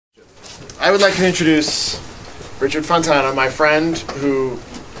I would like to introduce Richard Fontana, my friend, who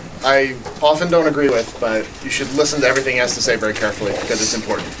I often don't agree with, but you should listen to everything he has to say very carefully because it's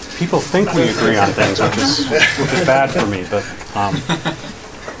important. People think we agree on things, which is bad for me. But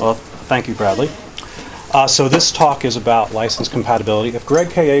well, thank you, Bradley. So this talk is about license compatibility. If Greg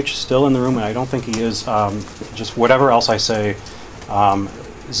KH is still in the room, and I don't think he is, just whatever else I say,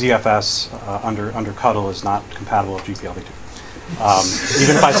 ZFS under Cuddle is not compatible with GPLv2.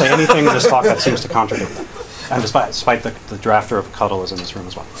 Even if I say anything in this talk that seems to contradict that. And despite the drafter of Cuddle is in this room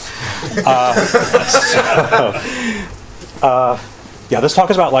as well. Yeah, this talk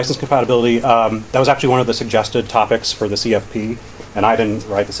is about license compatibility. That was actually one of the suggested topics for the CFP, and I didn't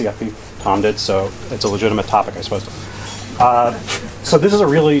write the CFP. Tom did, so it's a legitimate topic, I suppose. So this is a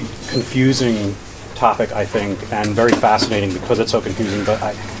really confusing topic, I think, and very fascinating because it's so confusing. But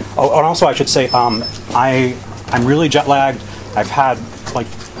and also I should say I'm really jet lagged. I've had like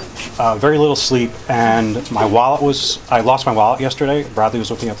very little sleep, and I lost my wallet yesterday. Bradley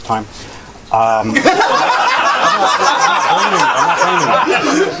was with me at the time. I'm not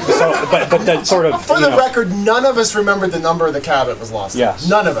blaming you. So, but that sort of. For the record, none of us remembered the number of the cab that was lost. Yes.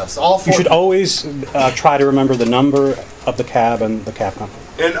 None of us. All four. You should always try to remember the number of the cab and the cab company.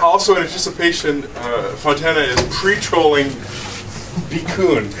 And also, in anticipation, Fontana is pre-trolling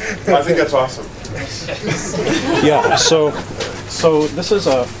Bikun. I think that's awesome. Yeah. So this is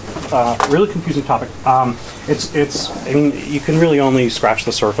a really confusing topic. I mean, you can really only scratch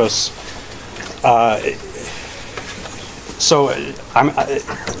the surface.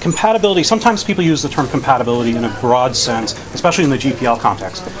 Compatibility, sometimes people use the term compatibility in a broad sense, especially in the GPL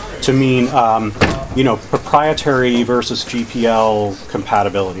context, to mean, proprietary versus GPL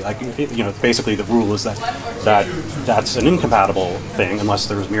compatibility. Like, basically the rule is that's an incompatible thing unless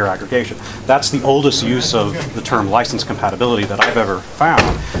there's mere aggregation. That's the oldest use of the term license compatibility that I've ever found.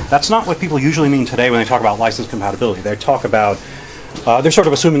 That's not what people usually mean today when they talk about license compatibility. They talk about they're sort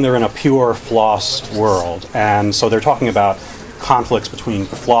of assuming they're in a pure FLOSS world, and so they're talking about conflicts between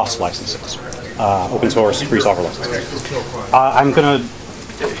FLOSS licenses, open source, free software licenses.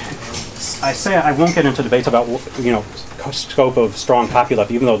 I won't get into debates about scope of strong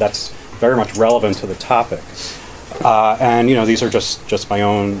copyleft, even though that's very much relevant to the topic. And these are just my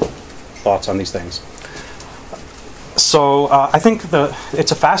own thoughts on these things. So I think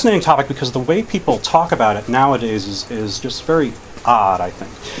it's a fascinating topic because the way people talk about it nowadays is just very odd, I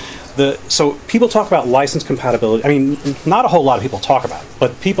think. So people talk about license compatibility. I mean, not a whole lot of people talk about it,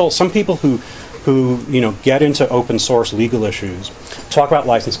 but some people who get into open source legal issues talk about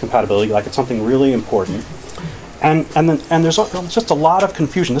license compatibility like it's something really important. And there's just a lot of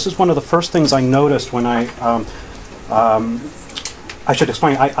confusion. This is one of the first things I noticed when I should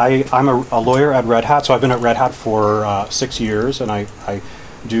explain. I'm a lawyer at Red Hat, so I've been at Red Hat for 6 years, and I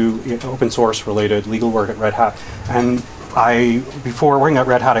do open source related legal work at Red Hat. And before working at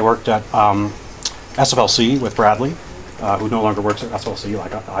Red Hat, I worked at SFLC with Bradley, who no longer works at SFLC.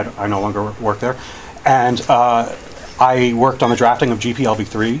 Like I no longer work there, and I worked on the drafting of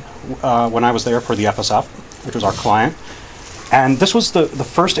GPLv3 when I was there for the FSF, which was our client. And this was the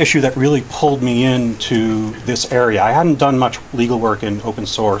first issue that really pulled me into this area. I hadn't done much legal work in open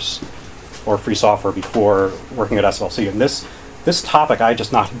source or free software before working at SFLC, and this topic I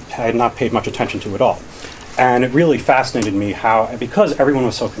had not paid much attention to at all. And it really fascinated me because everyone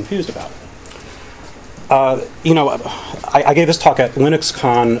was so confused about it. I gave this talk at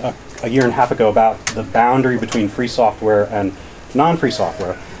LinuxCon a year and a half ago about the boundary between free software and non-free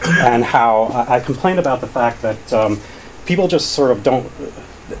software, and how I complained about the fact that people just sort of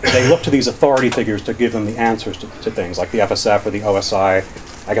they look to these authority figures to give them the answers to things, like the FSF or the OSI.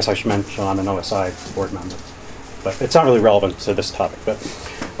 I guess I should mention I'm an OSI board member, but it's not really relevant to this topic.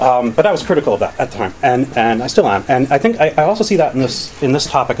 But I was critical of that at the time, and I still am. And I think I also see that in this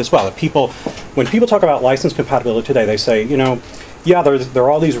topic as well. That when people talk about license compatibility today, they say, yeah, there are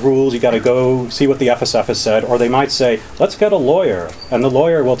all these rules. You got to go see what the FSF has said, or they might say, let's get a lawyer, and the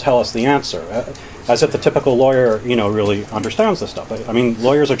lawyer will tell us the answer, as if the typical lawyer, really understands this stuff. I mean,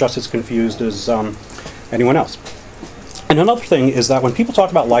 lawyers are just as confused as anyone else. And another thing is that when people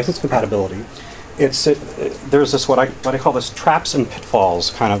talk about license compatibility, there's this what I call this traps and pitfalls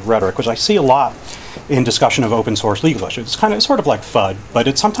kind of rhetoric, which I see a lot in discussion of open source legal issues. It's sort of like FUD, but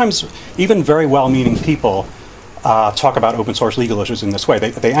it's sometimes even very well-meaning people talk about open source legal issues in this way.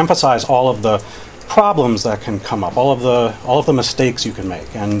 They emphasize all of the problems that can come up, all of the mistakes you can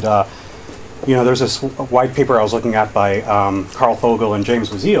make. And there's this white paper I was looking at by Carl Fogel and James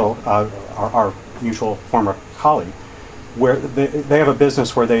Wazeal, our mutual former colleague. where they have a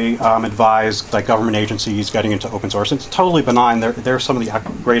business where they advise like government agencies getting into open source. It's totally benign. They're some of the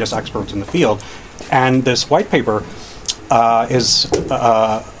greatest experts in the field, and this white paper talks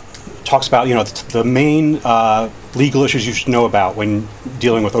about the main legal issues you should know about when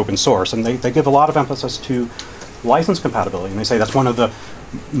dealing with open source, and they give a lot of emphasis to license compatibility, and they say that's one of the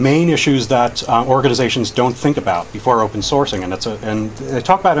main issues that organizations don't think about before open sourcing, and they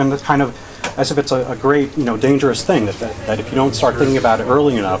talk about it in kind of as if it's a great dangerous thing that if you don't start thinking about it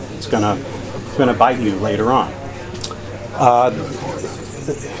early enough, it's gonna bite you later on.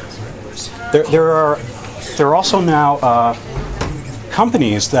 There are also now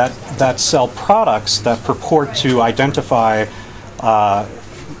companies that sell products that purport to identify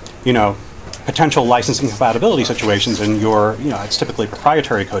potential licensing compatibility situations in your, it's typically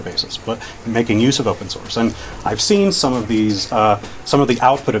proprietary code bases, but making use of open source. And I've seen some of these, some of the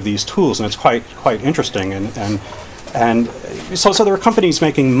output of these tools, and it's quite interesting. And so there are companies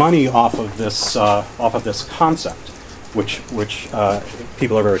making money off of this concept, which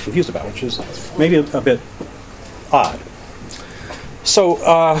people are very confused about, which is maybe a bit odd. So,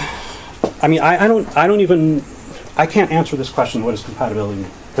 I can't answer this question, what does compatibility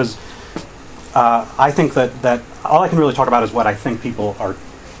mean? Because I think that all I can really talk about is what I think people are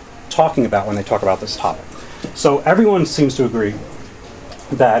talking about when they talk about this topic. So everyone seems to agree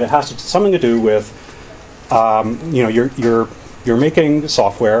that it has something to do with, you're making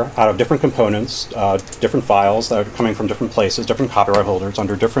software out of different components, different files that are coming from different places, different copyright holders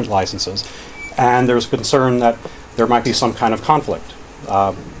under different licenses, and there's concern that there might be some kind of conflict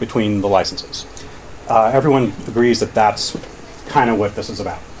between the licenses. Everyone agrees that that's kind of what this is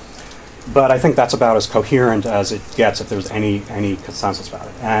about. But I think that's about as coherent as it gets if there's any consensus about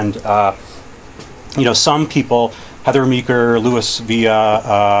it. And some people, Heather Meeker, Louis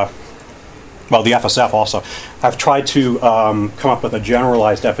Villa, the FSF also, have tried to come up with a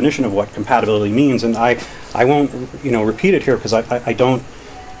generalized definition of what compatibility means, and I won't repeat it here because I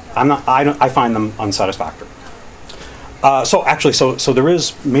find them unsatisfactory. So there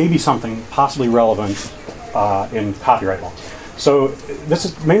is maybe something possibly relevant in copyright law. So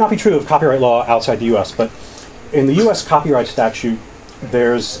may not be true of copyright law outside the U.S., but in the U.S. copyright statute,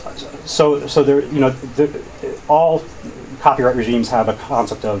 all copyright regimes have a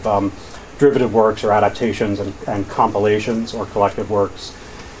concept of derivative works or adaptations and compilations or collective works.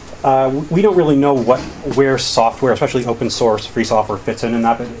 We don't really know where software, especially open source, free software, fits in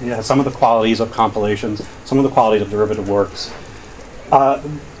that, but it has some of the qualities of compilations, some of the qualities of derivative works.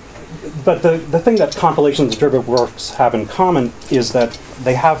 But the thing that compilations and derivative works have in common is that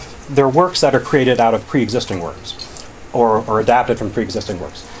they're works that are created out of pre-existing works or adapted from pre-existing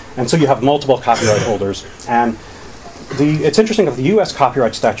works. And so you have multiple copyright holders. And it's interesting that the US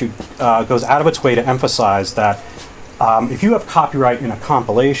copyright statute goes out of its way to emphasize that if you have copyright in a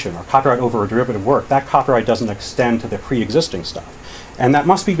compilation or copyright over a derivative work, that copyright doesn't extend to the pre-existing stuff. And that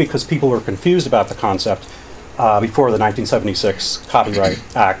must be because people were confused about the concept before the 1976 Copyright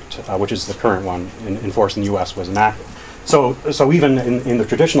Act, which is the current one in force in the US, was enacted. So even in the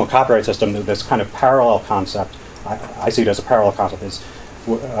traditional copyright system, this kind of parallel concept, I see it as a parallel concept,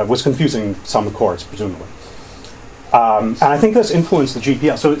 was confusing some courts, presumably. And I think this influenced the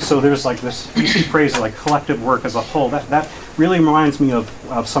GPL. So there's like this, you see phrases like collective work as a whole. That really reminds me of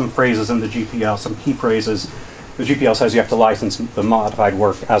some phrases in the GPL, some key phrases. The GPL says you have to license the modified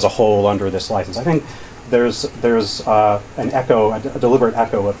work as a whole under this license. I think there's an echo, a deliberate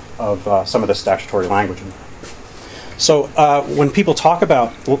echo of some of the statutory language in there. So when people talk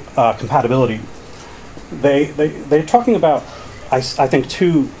about compatibility, they're talking about, I think,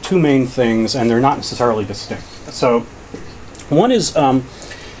 two main things, and they're not necessarily distinct. So one is,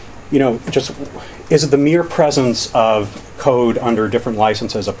 just is it the mere presence of code under different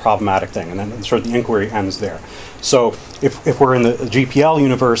licenses a problematic thing? And then sort of the inquiry ends there. So if we're in the GPL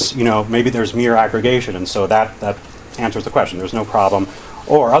universe, maybe there's mere aggregation, and so that answers the question. There's no problem,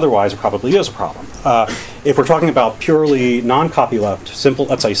 or otherwise it probably is a problem. If we're talking about purely non-copyleft, simple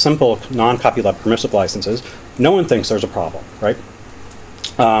non-copyleft permissive licenses, no one thinks there's a problem, right?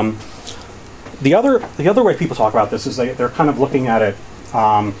 The other way people talk about this is they're kind of looking at it.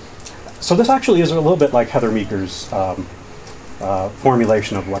 So this actually is a little bit like Heather Meeker's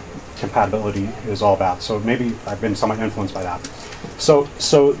formulation of what compatibility is all about. So maybe I've been somewhat influenced by that. So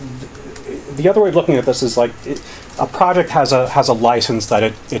the other way of looking at this is like a project has a license that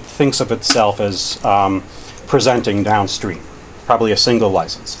it thinks of itself as presenting downstream, probably a single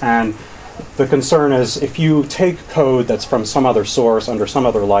license. And the concern is if you take code that's from some other source under some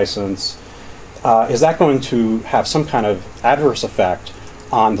other license, is that going to have some kind of adverse effect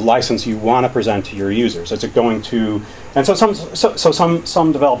on the license you want to present to your users? Is it going to And so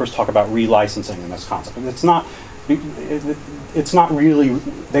some developers talk about relicensing in this concept, and it's not really.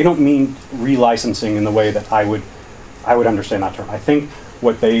 They don't mean relicensing in the way that I would understand that term. I think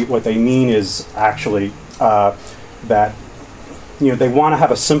what they mean is actually that they want to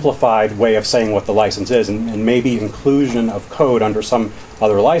have a simplified way of saying what the license is, and maybe inclusion of code under some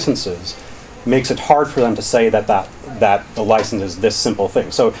other licenses makes it hard for them to say that the license is this simple thing.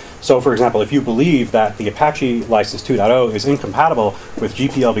 So for example, if you believe that the Apache license 2.0 is incompatible with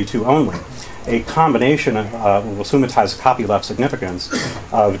GPLv2 only, a combination of, we'll assume it has copyleft significance,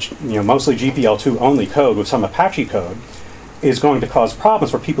 of mostly GPL2 only code with some Apache code is going to cause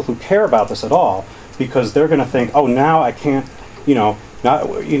problems for people who care about this at all, because they're going to think, oh, now I can't,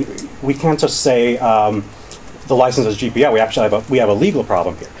 we can't just say the license is GPL. We actually have a legal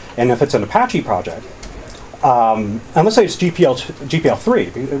problem here. And if it's an Apache project, and let's say it's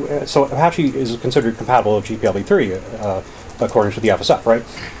GPL3, so Apache is considered compatible with GPLv3 according to the FSF, right?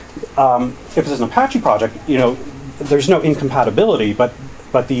 If it's an Apache project, there's no incompatibility, but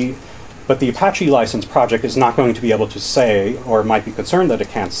the Apache license project is not going to be able to say, or might be concerned that it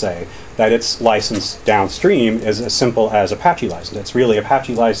can't say, that its license downstream is as simple as Apache license. It's really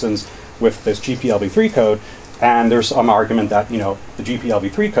Apache license with this GPLv3 code, and there's some argument that the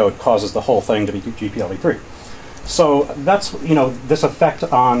GPLv3 code causes the whole thing to be GPLv3. So that's this effect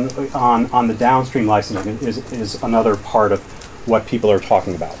on the downstream licensing is another part of what people are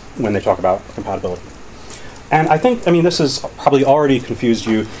talking about when they talk about compatibility. And I mean, this has probably already confused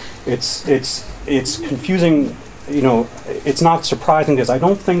you. It's confusing. It's not surprising, because I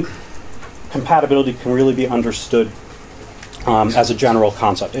don't think compatibility can really be understood as a general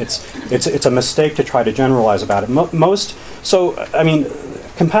concept. It's a mistake to try to generalize about it. I mean,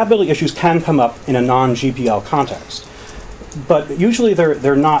 compatibility issues can come up in a non-GPL context, but usually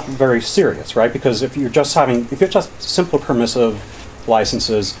they're not very serious, right? Because if you're just simple permissive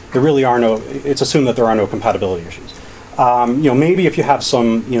licenses, there really are no. It's assumed that there are no compatibility issues. Maybe if you have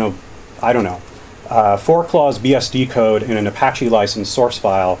some, I don't know, 4-clause BSD code in an Apache license source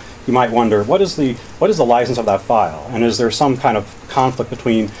file, you might wonder, what is the license of that file? And is there some kind of conflict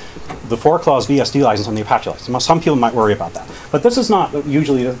between the 4-clause BSD license and the Apache license? Some people might worry about that. But this is not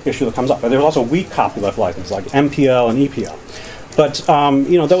usually the issue that comes up. There's also weak copyleft licenses like MPL and EPL. But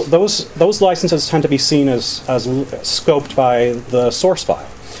those licenses tend to be seen as scoped by the source file.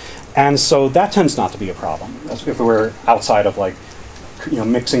 And so that tends not to be a problem if we're outside of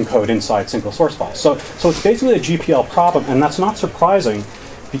mixing code inside single source files. So it's basically a GPL problem, and that's not surprising,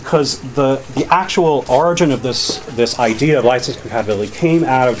 because the actual origin of this idea of license compatibility came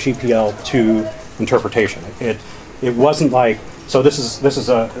out of GPL2 interpretation. It wasn't like, so this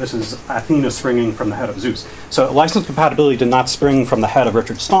is Athena springing from the head of Zeus. So license compatibility did not spring from the head of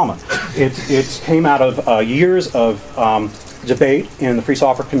Richard Stallman. It came out of years of debate in the free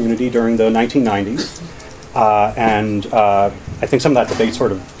software community during the 1990s. And I think some of that debate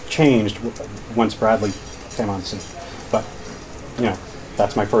sort of changed once Bradley came on the scene. But,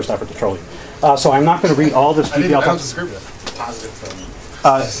 that's my first effort to troll you. So I'm not going to read all this GPL. I don't disagree with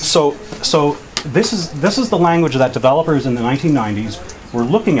that. So this is the language that developers in the 1990s were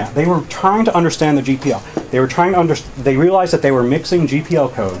looking at. They were trying to understand the GPL. They realized that they were mixing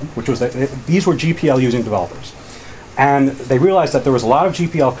GPL code, which was these were GPL using developers, and they realized that there was a lot of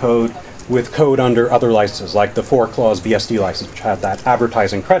GPL code with code under other licenses, like the 4-clause BSD license, which had that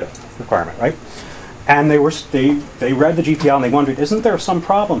advertising credit requirement, right? And they read the GPL and they wondered, isn't there some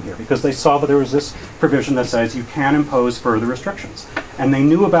problem here? Because they saw that there was this provision that says you can impose further restrictions. And they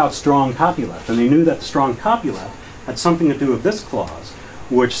knew about strong copyleft, and they knew that strong copyleft had something to do with this clause,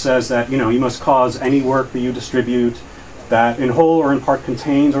 which says that you must cause any work that you distribute that in whole or in part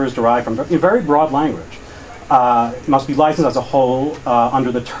contains or is derived from very broad language. Must be licensed as a whole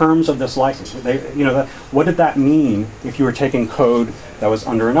under the terms of this license. What did that mean if you were taking code that was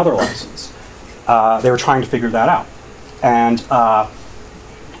under another license? They were trying to figure that out, and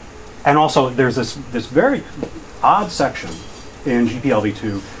also there's this very odd section in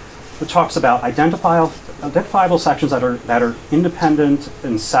GPLv2 which talks about identifiable sections that are independent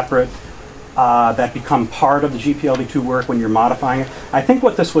and separate, that become part of the GPLv2 work when you're modifying it. I think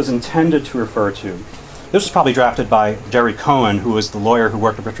what this was intended to refer to. This was probably drafted by Jerry Cohen, who was the lawyer who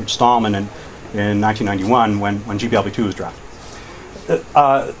worked with Richard Stallman in 1991 when GPLv2 was drafted.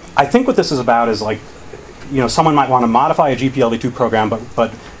 I think what this is about is someone might want to modify a GPLv2 program,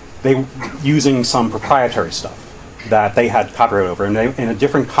 but they using some proprietary stuff that they had copyright over, and in a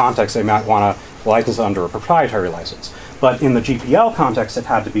different context they might want to license under a proprietary license. But in the GPL context, it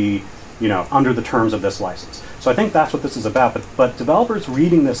had to be under the terms of this license. So I think that's what this is about. But developers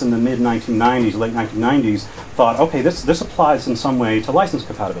reading this in the mid-1990s, late 1990s, thought, okay, this applies in some way to license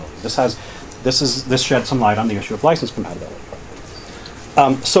compatibility. This sheds some light on the issue of license compatibility.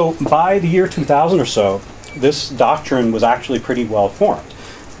 So by the year 2000 or so, this doctrine was actually pretty well formed.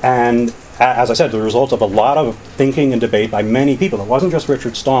 And as I said, the result of a lot of thinking and debate by many people. It wasn't just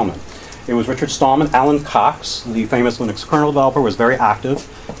Richard Stallman. It was Richard Stallman. Alan Cox, the famous Linux kernel developer, was very active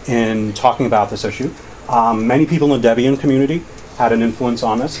in talking about this issue. Many people in the Debian community had an influence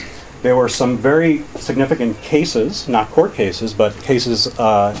on this. There were some very significant cases, not court cases, but cases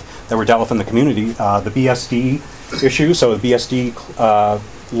that were dealt with in the community. The BSD issue, so the BSD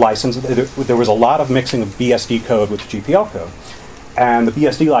license, there was a lot of mixing of BSD code with GPL code. And the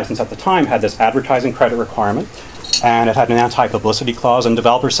BSD license at the time had this advertising credit requirement, and it had an anti-publicity clause, and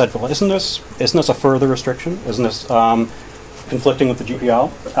developers said, well, isn't this a further restriction? Isn't this conflicting with the GPL?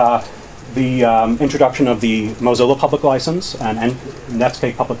 The introduction of the Mozilla public license and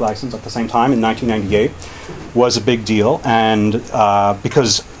Netscape public license at the same time in 1998 was a big deal, and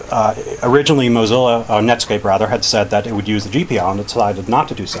because originally Mozilla, Netscape rather, had said that it would use the GPL and it decided not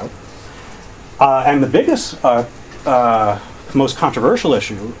to do so. And the biggest, most controversial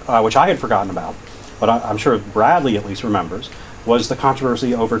issue, which I had forgotten about, but I'm sure Bradley at least remembers, was the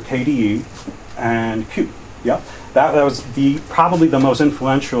controversy over KDE and Q. Yep. That was probably the most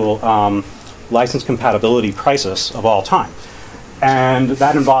influential license compatibility crisis of all time. And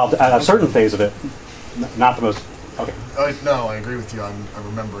that involved, at a certain phase of it, not the most, okay. No, I agree with you. I'm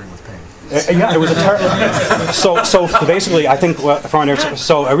remembering with pain. Yeah, it was a terrible. So basically, I think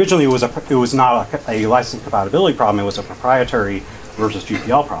so originally it was not a license compatibility problem. It was a proprietary versus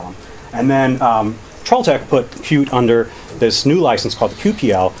GPL problem, and then Trolltech put Qt under this new license called the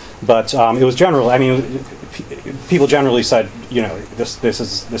QPL. But it was general. I mean, people generally said, you know, this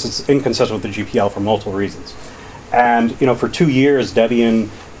is inconsistent with the GPL for multiple reasons, and you know, for 2 years Debian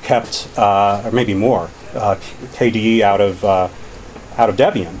kept, or maybe more, KDE out of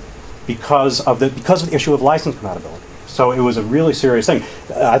Debian. Because of the issue of license compatibility. So it was a really serious thing.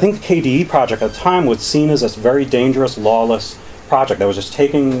 I think the KDE project at the time was seen as this very dangerous, lawless project that was just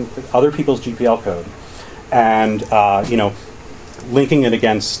taking other people's GPL code and you know, linking it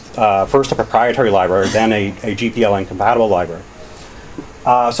against first a proprietary library, then a GPL incompatible library.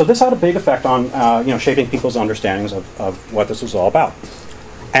 So this had a big effect on you know, shaping people's understandings of what this was all about.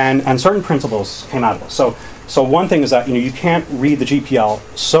 And certain principles came out of this. So one thing is that, you know, you can't read the GPL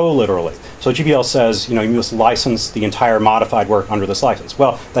so literally. So GPL says, you know, you must license the entire modified work under this license.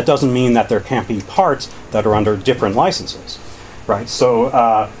 Well, that doesn't mean that there can't be parts that are under different licenses, right? So,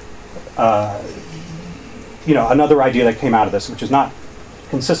 you know, another idea that came out of this, which is not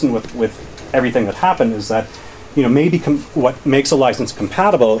consistent with everything that happened, is that, you know, maybe what makes a license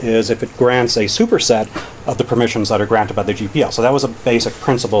compatible is if it grants a superset of the permissions that are granted by the GPL. So that was a basic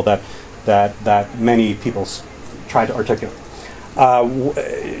principle that many people tried to articulate.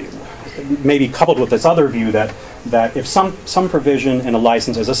 Maybe coupled with this other view that if some provision in a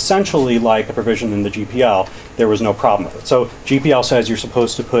license is essentially like a provision in the GPL, there was no problem with it. So GPL says you're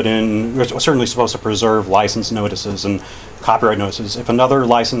supposed to put in, you're certainly supposed to preserve license notices and copyright notices. If another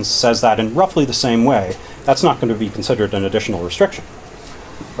license says that in roughly the same way, that's not going to be considered an additional restriction,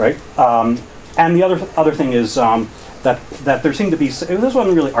 right? And the other thing is that there seemed to be, this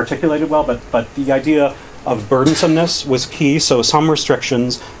wasn't really articulated well, but the idea of burdensomeness was key. So some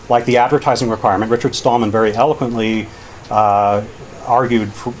restrictions, like the advertising requirement, Richard Stallman very eloquently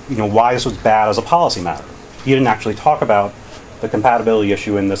argued for, you know, why this was bad as a policy matter. He didn't actually talk about the compatibility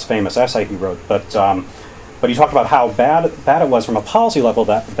issue in this famous essay he wrote, but he talked about how bad it was from a policy level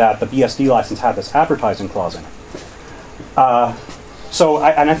that the BSD license had this advertising clause in it.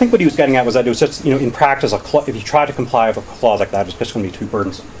 And I think what he was getting at was that it was just, you know, in practice, if you try to comply with a clause like that, it's just going to be too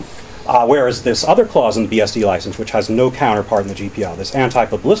burdensome. Whereas this other clause in the BSD license, which has no counterpart in the GPL, this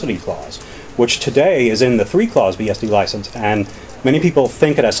anti-publicity clause, which today is in the 3-clause BSD license, and many people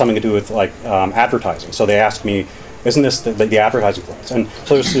think it has something to do with like advertising. So they ask me, isn't this the advertising clause? And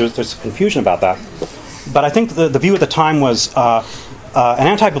so there's confusion about that. But I think the view at the time was an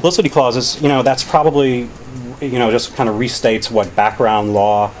anti-publicity clause is, you know, that's probably, you know, just kind of restates what background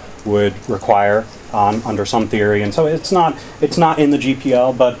law would require under some theory, and so it's not in the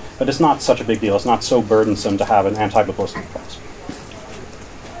GPL, but it's not such a big deal. It's not so burdensome to have an anti-publicity clause.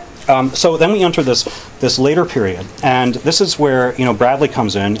 So then we enter this later period, and this is where, you know, Bradley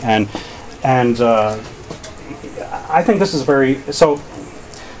comes in, and I think this is very, so,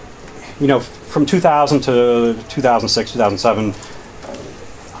 you know, from 2000 to 2006, 2007.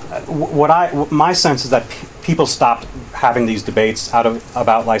 My sense is that people stopped having these debates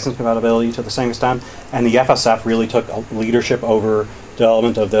about license compatibility to the same extent, and the FSF really took leadership over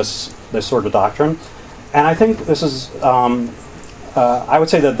development of this sort of doctrine. And I think this is, I would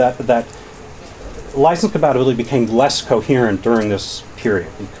say that license compatibility became less coherent during this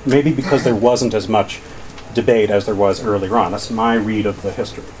period, maybe because there wasn't as much debate as there was earlier on. That's my read of the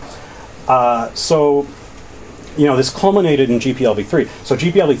history. So, you know, this culminated in GPLv3. So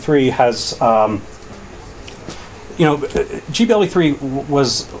GPLv3 has, you know, GPLv3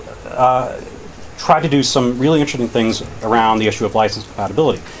 was tried to do some really interesting things around the issue of license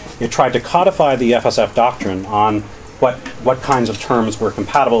compatibility. It tried to codify the FSF doctrine on what kinds of terms were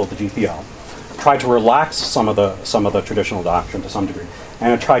compatible with the GPL. Tried to relax some of the traditional doctrine to some degree,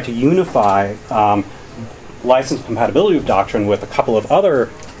 and it tried to unify license compatibility of doctrine with a couple of other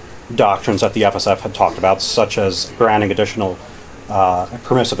doctrines that the FSF had talked about, such as granting additional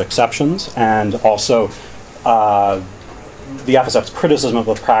permissive exceptions, and also the FSF's criticism of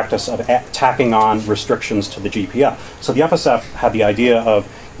the practice of tacking on restrictions to the GPL. So the FSF had the idea of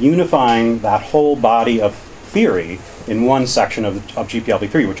unifying that whole body of theory in one section of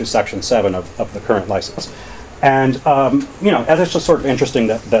GPLv3, which is section 7 of the current license. And you know, and it's just sort of interesting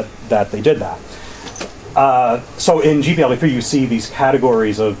that they did that. So in GPLv3, you see these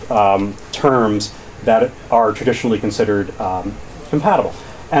categories of terms that are traditionally considered compatible.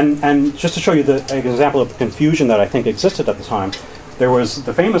 And just to show you an example of the confusion that I think existed at the time, there was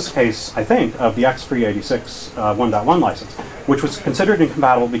the famous case, I think, of the X386 1.1 license, which was considered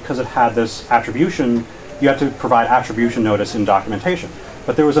incompatible because it had this attribution. You had to provide attribution notice in documentation.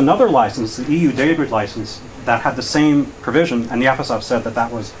 But there was another license, the EU data grid license, that had the same provision, and the FSF said that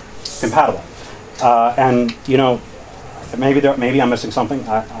that was compatible. And you know, maybe I'm missing something.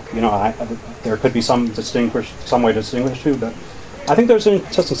 You know, there could be some way to distinguish too, but I think there's an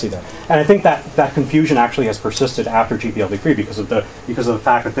inconsistency there. And I think that confusion actually has persisted after GPLv3 because of the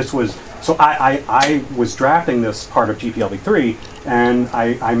fact that this was. So I was drafting this part of GPLv3, and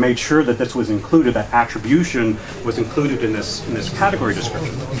I made sure that this was included, that attribution was included in this category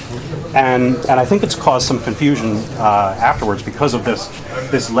description. And I think it's caused some confusion afterwards because of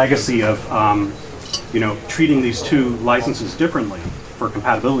this legacy of you know, treating these two licenses differently for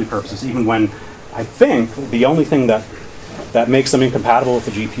compatibility purposes, even when I think the only thing that makes them incompatible with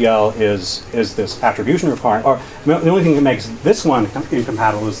the GPL is this attribution requirement, or the only thing that makes this one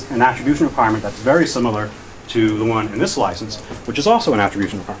incompatible is an attribution requirement that's very similar to the one in this license, which is also an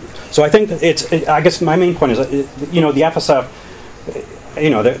attribution requirement. So I think I guess my main point is that, you know, the FSF, you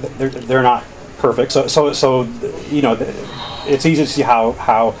know, they're not perfect. So you know, it's easy to see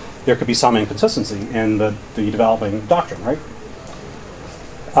how there could be some inconsistency in the developing doctrine, right?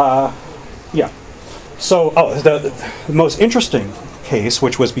 Yeah. So, the most interesting case,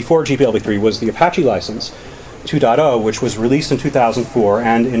 which was before GPLv3, was the Apache license 2.0, which was released in 2004.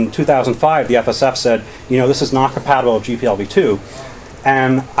 And in 2005, the FSF said, you know, this is not compatible with GPLv2.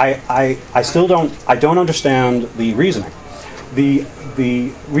 And I still don't understand the reasoning.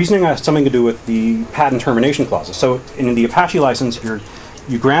 The reasoning has something to do with the patent termination clauses. So in the Apache license,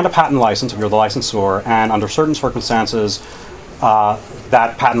 you grant a patent license if you're the licensor, and under certain circumstances,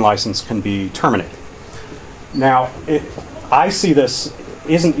 that patent license can be terminated. Now, I see this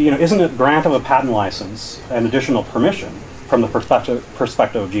isn't a grant of a patent license an additional permission from the perspective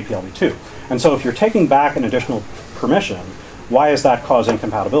of GPLv2. And so, if you're taking back an additional permission, why is that cause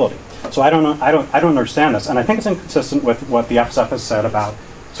incompatibility? So I don't understand this, and I think it's inconsistent with what the FSF has said about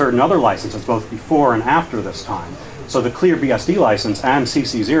certain other licenses, both before and after this time. So the Clear BSD license and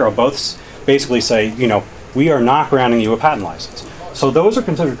CC0 both basically say, you know, we are not granting you a patent license. So those are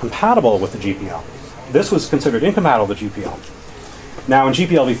considered compatible with the GPL. This was considered incompatible with GPL. Now in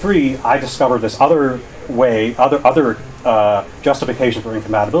GPLv3, I discovered this other way, other justification for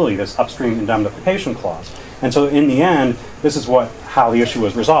incompatibility, this upstream indemnification clause. And so in the end, this is how the issue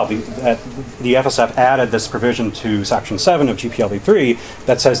was resolved. The FSF added this provision to section 7 of GPLv3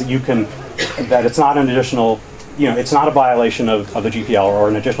 that says that it's not an additional, you know, it's not a violation of the GPL or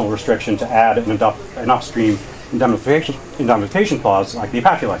an additional restriction to add an upstream indemnification clause like the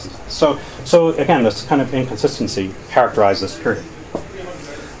Apache license. So again, this kind of inconsistency characterized this period.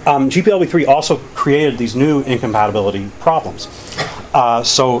 GPLv3 also created these new incompatibility problems.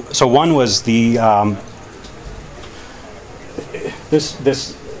 So one was the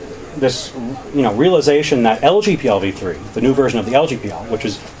this realization that LGPLv3, the new version of the LGPL, which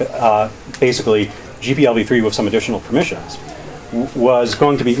is basically GPLv3 with some additional permissions, was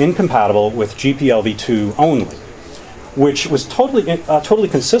going to be incompatible with GPLv2 only, which was totally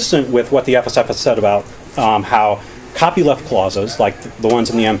consistent with what the FSF has said about how copyleft clauses, like the ones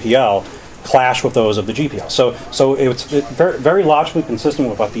in the MPL, clash with those of the GPL. So it's very, very logically consistent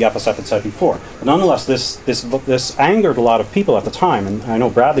with what the FSF had said before. But nonetheless, this angered a lot of people at the time, and I know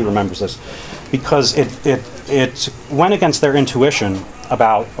Bradley remembers this, because it went against their intuition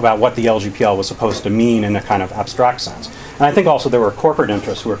about what the LGPL was supposed to mean in a kind of abstract sense. And I think also there were corporate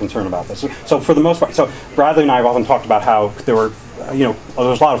interests who were concerned about this. So for the most part, so Bradley and I have often talked about how there were, there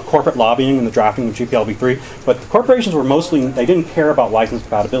was a lot of corporate lobbying in the drafting of GPL v3, but the corporations were mostly, they didn't care about license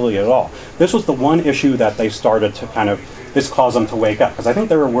compatibility at all. This was the one issue that they started to kind of, this caused them to wake up, because I think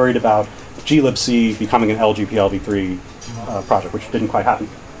they were worried about glibc becoming an LGPL v3 project, which didn't quite happen.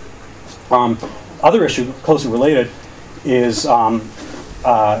 Other issue closely related is, it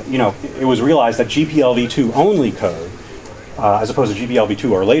was realized that GPL v2 only code, as opposed to GPL v2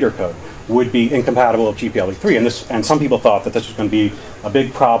 or later code, would be incompatible with GPL v3, and some people thought that this was going to be a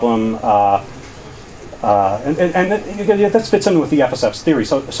big problem, and this fits in with the FSF's theory.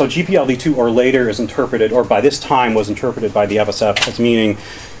 So GPL v2 or later is interpreted, or by this time was interpreted by the FSF as meaning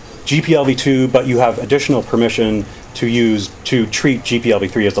GPL v2, but you have additional permission to treat GPL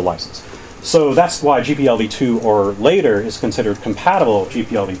v3 as the license. So that's why GPL v2 or later is considered compatible with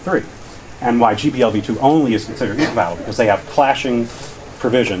GPL v3, and why GPL v2 only is considered incompatible, because they have clashing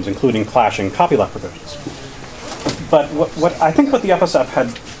provisions, including clashing copyleft provisions. But what I think what the FSF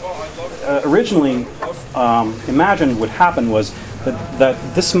had originally imagined would happen was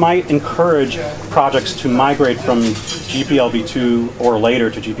that this might encourage projects to migrate from GPL v2 or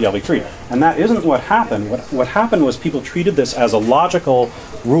later to GPL v3. And that isn't what happened. What happened was people treated this as a logical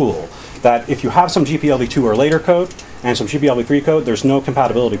rule, that if you have some GPL v2 or later code and some GPL v3 code, there's no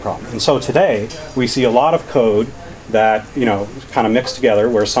compatibility problem. And so today, we see a lot of code that, kind of mixed together,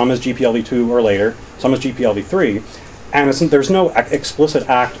 where some is GPL v2 or later, some is GPL v3, and there's no explicit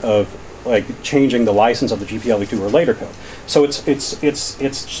act of like changing the license of the GPL v2 or later code. So it's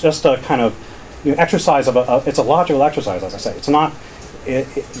just a kind of exercise of it's a logical exercise, as I say. It's not.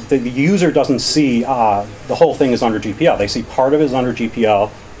 The user doesn't see the whole thing is under GPL. They see part of it is under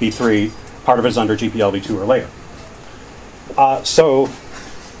GPL v3, part of it is under GPL v2 or later. So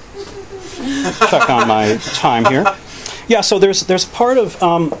check on my time here. Yeah, so there's part of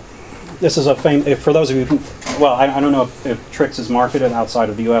this is a for those of you who, well, I don't know if Trix is marketed outside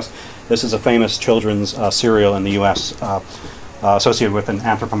of the U.S. This is a famous children's cereal in the U.S. Associated with an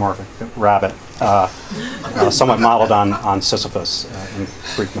anthropomorphic rabbit, somewhat modeled on Sisyphus in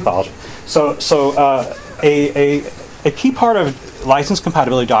Greek mythology. So a key part of license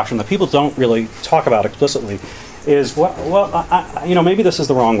compatibility doctrine that people don't really talk about explicitly is maybe this is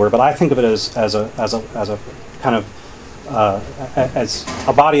the wrong word, but I think of it as a kind of as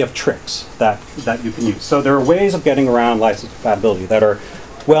a body of tricks that you can use. So there are ways of getting around license compatibility that are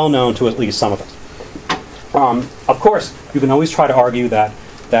well known to at least some of us. Of course, you can always try to argue that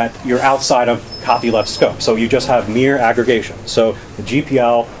you're outside of copyleft scope. So you just have mere aggregation. So the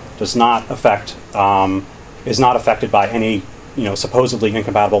GPL does not affect is not affected by any supposedly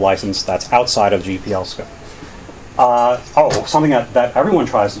incompatible license that's outside of GPL scope. Something that everyone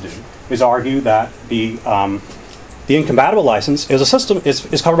tries to do is argue that the incompatible license is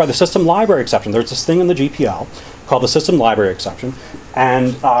is covered by the system library exception. There's this thing in the GPL called the system library exception, and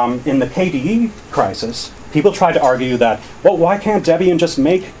in the KDE crisis, people tried to argue that, well, why can't Debian just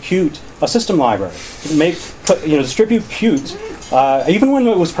make Qt a system library? Distribute Qt, even when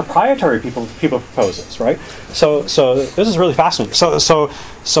it was proprietary. People proposed this, right? So this is really fascinating. So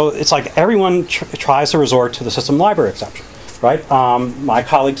it's like everyone tries to resort to the system library exception. Right, my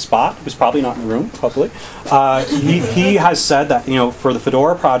colleague Spot, who's probably not in the room, hopefully, he has said that for the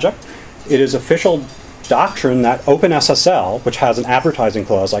Fedora project, it is official doctrine that OpenSSL, which has an advertising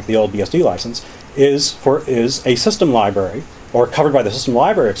clause like the old BSD license, is a system library or covered by the system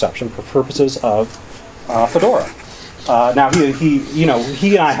library exception for purposes of Fedora. Now he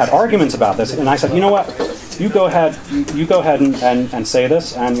and I had arguments about this, and I said, you know what, you go ahead and say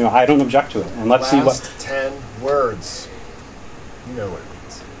this, and I don't object to it, and let's see what. 10 words. You know what it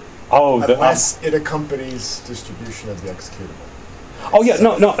means. Unless it accompanies distribution of the executable. Oh yeah,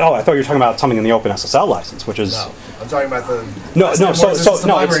 no. Oh, I thought you were talking about something in the OpenSSL license, which is. No, I'm talking about the. No.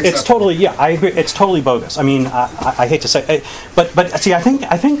 It's totally. Yeah, I agree. It's totally bogus. I mean, I hate to say, but see, I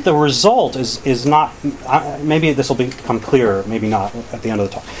think the result is not. Maybe this will become clearer. Maybe not at the end of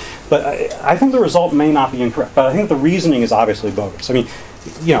the talk. But I think the result may not be incorrect. But I think the reasoning is obviously bogus. I mean,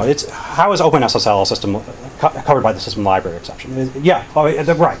 it's how is OpenSSL a system covered by the system library exception? Yeah, right,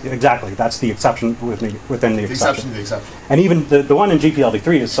 exactly. That's the exception within the exception. The exception. And even the one in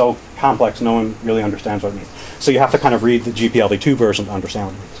GPL-v3 is so complex, no one really understands what it means. So you have to kind of read the GPL-v2 version to understand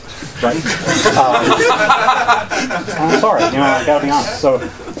what it means, right? I'm sorry, I got to be honest.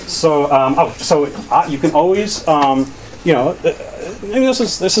 You can always, you know, maybe this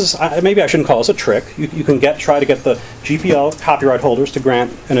is maybe I shouldn't call this a trick. You can try to get the GPL copyright holders to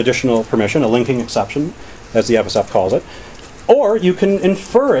grant an additional permission, a linking exception, as the FSF calls it, or you can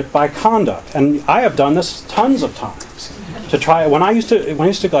infer it by conduct. And I have done this tons of times to try. When I used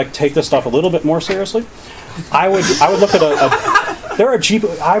to like take this stuff a little bit more seriously, I would look at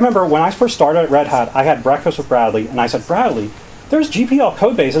I remember when I first started at Red Hat, I had breakfast with Bradley, and I said, Bradley, there's GPL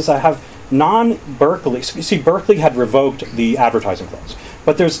code bases that have non-Berkeley. You see, Berkeley had revoked the advertising clause,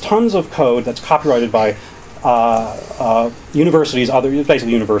 but there's tons of code that's copyrighted by universities,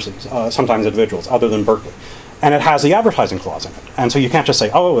 basically universities, sometimes individuals, other than Berkeley, and it has the advertising clause in it. And so you can't just say,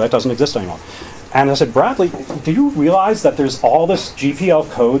 oh, that doesn't exist anymore. And I said, Bradley, do you realize that there's all this GPL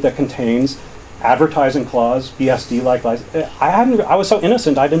code that contains advertising clause, BSD-like license? I was so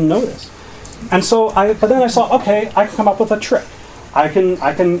innocent, I didn't notice. And so but then I saw, okay, I can come up with a trick. I can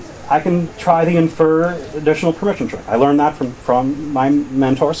try the infer additional permission trick. I learned that from my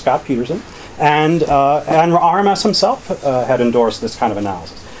mentor, Scott Peterson, and RMS himself had endorsed this kind of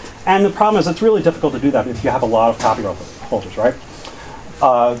analysis. And the problem is it's really difficult to do that if you have a lot of copyright holders, right?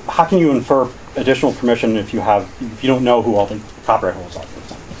 How can you infer additional permission if you don't know who all the copyright holders are, for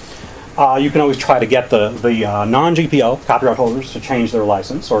example? You can always try to get the non-GPL copyright holders to change their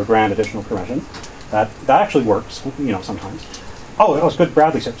license or grant additional permission. That actually works, you know, sometimes. Oh, that was good,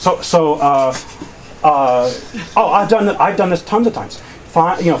 Bradley said. I've done this tons of times.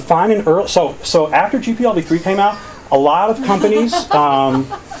 Find an early. So after GPLv3 came out, a lot of companies,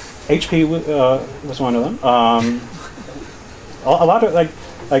 HP was one of them. A lot of like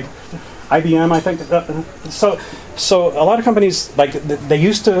IBM, I think. So a lot of companies they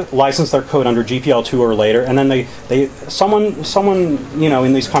used to license their code under GPL2 or later, and then someone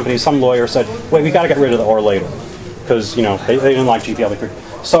in these companies, some lawyer said, wait, we got to get rid of the or later, because they didn't like GPL3.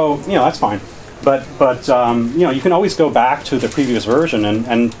 So that's fine. But you can always go back to the previous version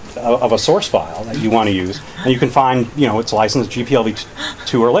and of a source file that you want to use, and you can find it's licensed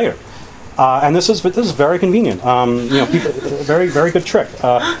GPLv2 or later. And this is very convenient. Very, very good trick.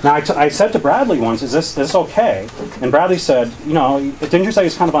 Now I said to Bradley once, is this okay? And Bradley said, didn't you say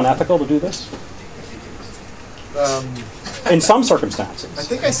it's kind of unethical to do this? In some circumstances. I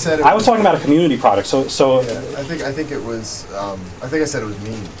think I said I was talking about a community product. So yeah, I think it was. I think I said it was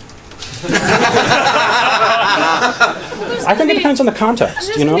mean. I think it depends on the context.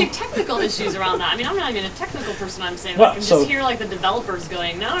 There's going to be technical issues around that. I mean, I'm not even a technical person. I'm saying, I can just hear the developers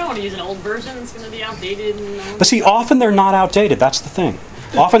going, "No, I don't want to use an old version. It's going to be outdated." But see, often they're not outdated. That's the thing.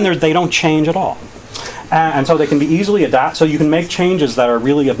 Often they don't change at all, and so they can be easily adapted. So you can make changes that are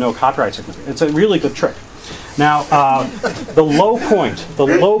really of no copyright significance. It's a really good trick. Now, the low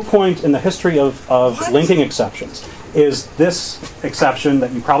point in the history of linking exceptions is this exception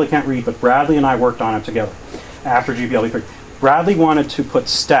that you probably can't read, but Bradley and I worked on it together after GPLv3. Bradley wanted to put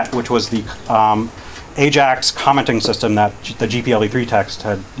STET, which was the AJAX commenting system that the GPLv3 text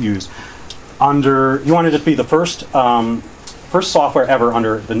had used, he wanted it to be the first software ever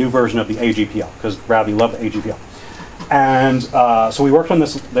under the new version of the AGPL, because Bradley loved the AGPL. And so we worked on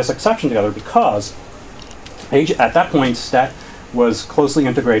this exception together because at that point, STET was closely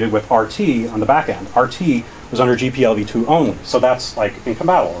integrated with RT on the back end. RT was under GPLv2 only, so that's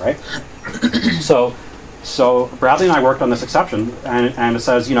incompatible, right? So Bradley and I worked on this exception, and it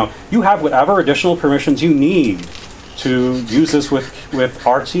says, you have whatever additional permissions you need to use this with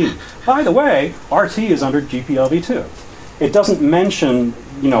RT. By the way, RT is under GPLv2. It doesn't mention,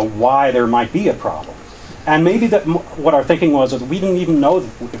 why there might be a problem, and maybe what our thinking was that we didn't even know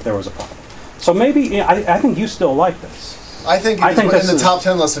if there was a problem. So maybe I think you still like this. I think it's in the top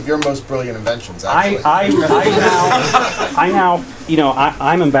 10 list of your most brilliant inventions. Actually,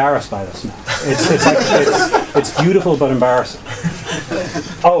 I'm embarrassed by this now. It's beautiful but embarrassing.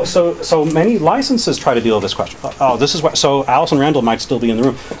 Oh, so many licenses try to deal with this question. Oh, this is what. So Alison Randall might still be in the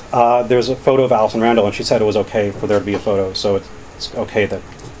room. There's a photo of Alison Randall, and she said it was okay for there to be a photo. So it's okay that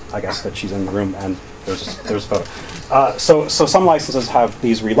I guess that she's in the room and there's a photo. So some licenses have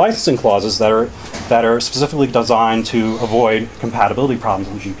these relicensing clauses that are specifically designed to avoid compatibility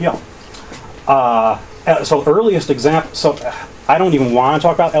problems in GPL. So earliest example. So I don't even want to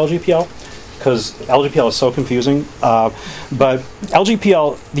talk about LGPL because LGPL is so confusing. But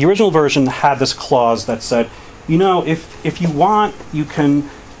LGPL, the original version had this clause that said, if you want, you can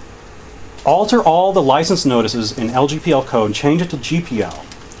alter all the license notices in LGPL code, change it to GPL.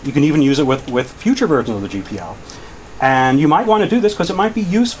 You can even use it with future versions of the GPL. And you might want to do this because it might be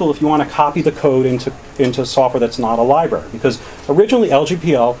useful if you want to copy the code into software that's not a library. Because originally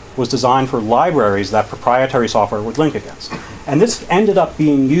LGPL was designed for libraries that proprietary software would link against. And this ended up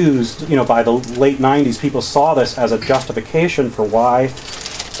being used, by the late 90s. People saw this as a justification for why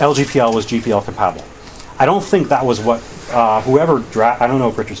LGPL was GPL compatible. I don't think that was what whoever I don't know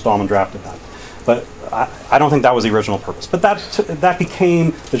if Richard Stallman drafted that, but I don't think that was the original purpose. But that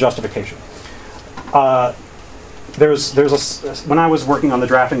became the justification. When I was working on the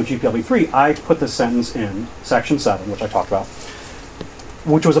drafting of GPLv3, I put this sentence in section 7, which I talked about,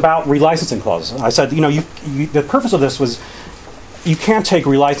 which was about relicensing clauses. I said, the purpose of this was you can't take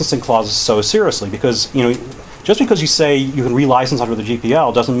relicensing clauses so seriously because, just because you say you can relicense under the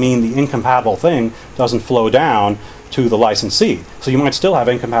GPL doesn't mean the incompatible thing doesn't flow down to the licensee. So you might still have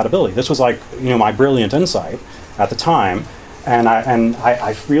incompatibility. This was like, my brilliant insight at the time, and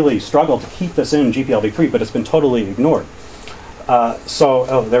I really struggled to keep this in GPLv3, but it's been totally ignored.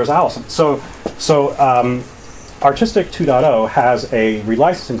 There's Allison. So Artistic 2.0 has a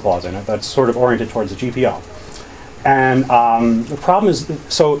relicensing clause in it that's sort of oriented towards the GPL. And the problem is,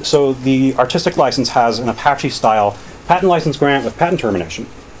 so the artistic license has an Apache-style patent license grant with patent termination.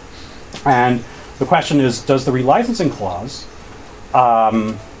 And the question is, does the relicensing clause,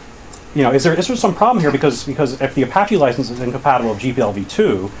 is there some problem here? Because if the Apache license is incompatible with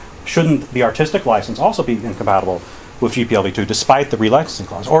GPLv2, shouldn't the artistic license also be incompatible with GPLv2, despite the relicensing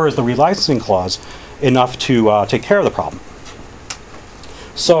clause? Or is the relicensing clause enough to take care of the problem?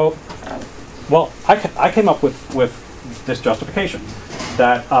 So, well, I came up with this justification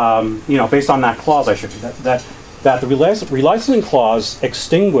that, based on that clause I showed you, that the relicensing clause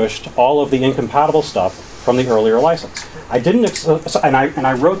extinguished all of the incompatible stuff from the earlier license. I didn't, and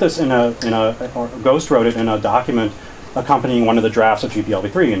I wrote this or Ghost wrote it in a document accompanying one of the drafts of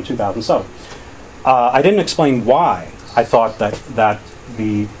GPLv3 in 2007. I didn't explain why I thought that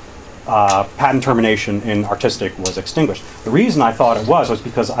the patent termination in artistic was extinguished. The reason I thought it was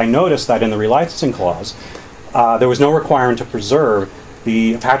because I noticed that in the relicensing clause, there was no requirement to preserve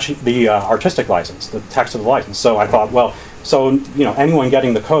the artistic license, the text of the license. So I thought, well, anyone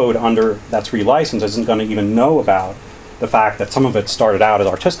getting the code under that's relicensed isn't going to even know about the fact that some of it started out as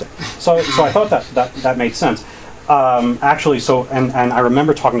artistic. So I thought that made sense. Actually, and I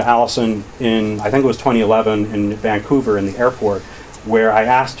remember talking to Allison in, I think it was 2011 in Vancouver in the airport, where I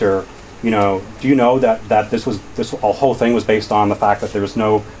asked her, do you know that this whole thing was based on the fact that there was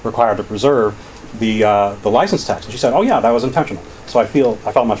no required to preserve the license text? And she said, oh yeah, that was intentional. So I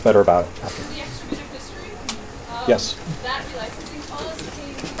felt much better about it after. The extra bit of history. Yes. That relicensing clause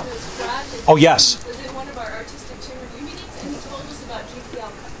came because Brad Oh yes. was in one of our artistic 2 review meetings, and he told us about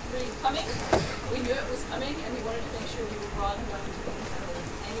GPL3 coming. We knew it was coming, and we wanted to make sure we were broad enough to be compatible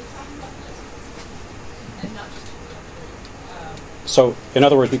with any time about licenses, and not just GPL3. So, in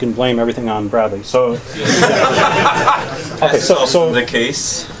other words, we can blame everything on Bradley. So, okay, so the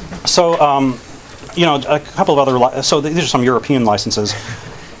case. So, a couple of other. So these are some European licenses.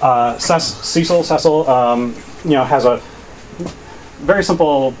 Cecil has a very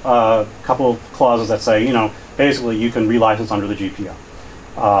simple couple of clauses that say, basically you can relicense under the GPL.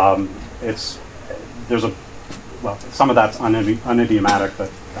 Some of that's unidiomatic, but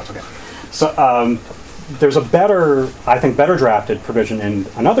that's okay. So. There's a better drafted provision in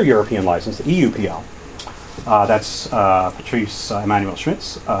another European license, the EUPL. That's Patrice Emmanuel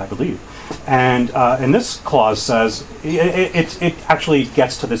Schmitz, I believe. And this clause says, it actually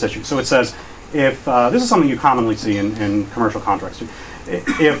gets to this issue. So it says, if, this is something you commonly see in commercial contracts too,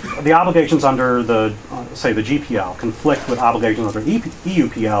 if the obligations under the, say the GPL conflict with obligations under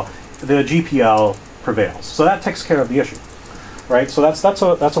EUPL, the GPL prevails. So that takes care of the issue, right? So that's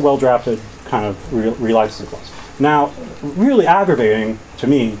a well-drafted kind of relicensing clause. Now, really aggravating to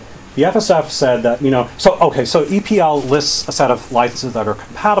me, the FSF said that, so EPL lists a set of licenses that are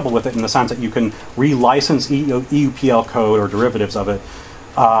compatible with it in the sense that you can relicense EUPL code or derivatives of it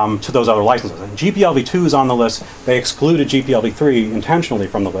to those other licenses. And GPLv2 is on the list. They excluded GPLv3 intentionally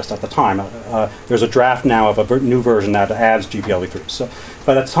from the list at the time. There's a draft now of a new version that adds GPLv3. So,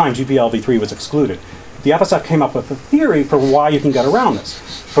 but at the time, GPLv3 was excluded. The FSF came up with a theory for why you can get around this.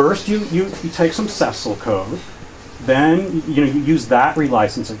 First, you take some Cecil code, then you use that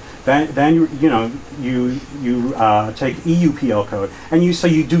relicensing. Then you take EUPL code, and you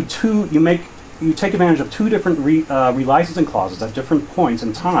take advantage of 2 different relicensing clauses at different points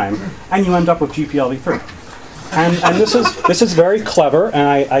in time, and you end up with GPLv3. And this is very clever, and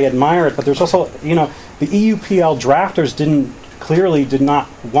I admire it. But there's also the EUPL drafters clearly did not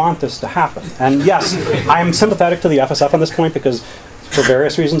want this to happen. And yes, I am sympathetic to the FSF on this point because for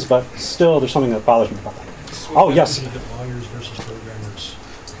various reasons, but still there's something that bothers me about that. So oh, yes. Lawyers versus programmers.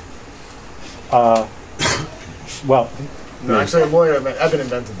 Well. No, actually, a lawyer, Eben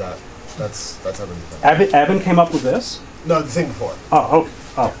invented that. That's Eben. Eben came up with this, No, the thing before. Oh,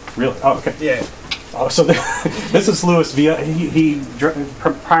 really? Oh, okay. Yeah. Oh, so this is Louis Villa.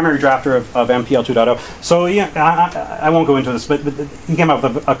 Primary drafter of MPL 2.0. So yeah, I won't go into this, but he came up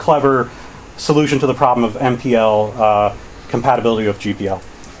with a clever solution to the problem of MPL compatibility with GPL,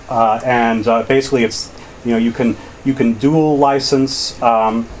 and basically it's you can dual license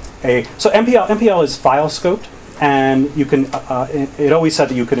so MPL is file scoped, and you can it always said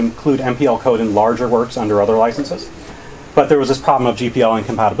that you could include MPL code in larger works under other licenses, but there was this problem of GPL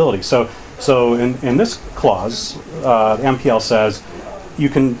incompatibility. So in this clause, the MPL says you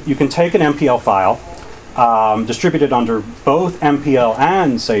can take an MPL file, distribute it under both MPL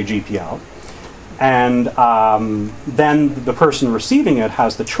and say GPL, and then the person receiving it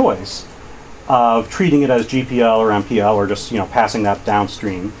has the choice of treating it as GPL or MPL, or just passing that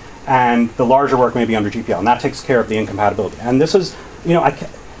downstream, and the larger work may be under GPL, and that takes care of the incompatibility. And this is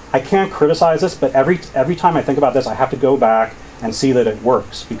I can't criticize this, but every time I think about this, I have to go back and see that it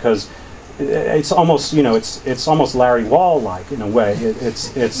works, because it's almost it's almost Larry Wall-like in a way.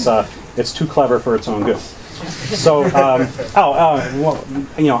 It's too clever for its own good. So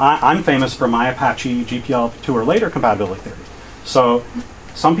I'm famous for my Apache GPL 2 or later compatibility theory. So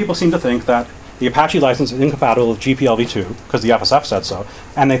some people seem to think that the Apache license is incompatible with GPL v2 because the FSF said so,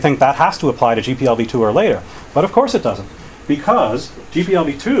 and they think that has to apply to GPL v2 or later. But of course it doesn't, because GPL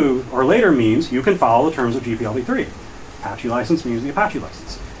v2 or later means you can follow the terms of GPL v3. Apache license means the Apache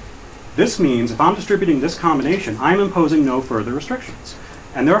license. This means if I'm distributing this combination, I'm imposing no further restrictions.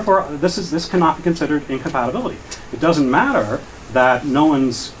 And therefore, this cannot be considered incompatibility. It doesn't matter that no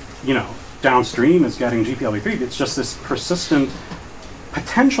one's, downstream is getting GPL v3. It's just this persistent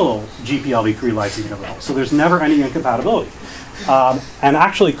potential GPL v3 licensing available. So there's never any incompatibility. And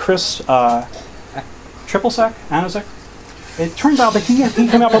actually, Chris Triplesec, Anasek, it turns out that he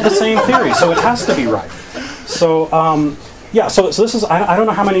came up with the same theory, so it has to be right. So yeah, so this is, I don't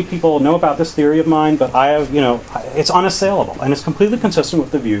know how many people know about this theory of mine, but I have, it's unassailable, and it's completely consistent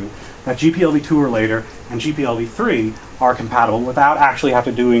with the view that GPL v2 or later and GPL v3 are compatible without actually have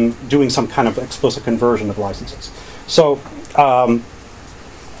to doing some kind of explicit conversion of licenses. So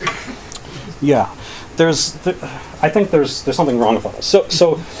yeah, I think there's something wrong with all this.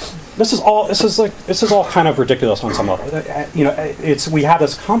 So this is all kind of ridiculous on some level. We have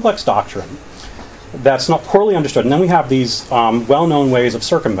this complex doctrine that's not poorly understood, and then we have these well-known ways of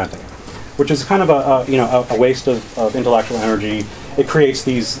circumventing it, which is kind of a waste of intellectual energy. It creates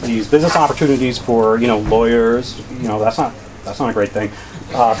these business opportunities for lawyers. That's not a great thing.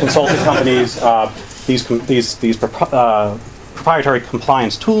 Consulting companies, these proprietary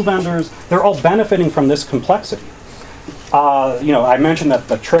compliance tool vendors, they're all benefiting from this complexity. I mentioned that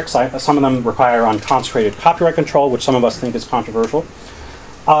the tricks, some of them require unconsecrated copyright control, which some of us think is controversial.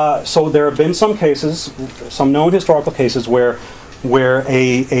 So there have been some cases, some known historical cases, where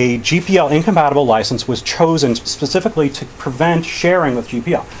a GPL incompatible license was chosen specifically to prevent sharing with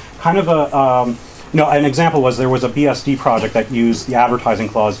GPL. Kind of an example was there was a BSD project that used the advertising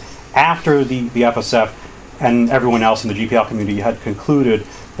clause after the FSF and everyone else in the GPL community had concluded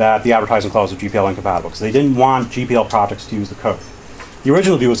that the advertising clause was GPL incompatible because they didn't want GPL projects to use the code. The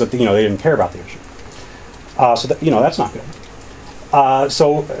original view was that they didn't care about the issue. So that, that's not good.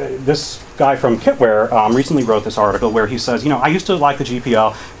 So this guy from Kitware recently wrote this article where he says, I used to like the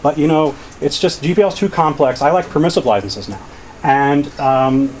GPL, but it's just GPL's too complex. I like permissive licenses now, and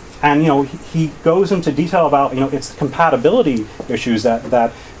he goes into detail about it's the compatibility issues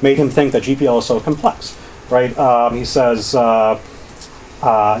that made him think that GPL is so complex, right? He says,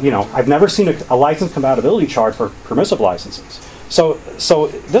 I've never seen a license compatibility chart for permissive licenses. So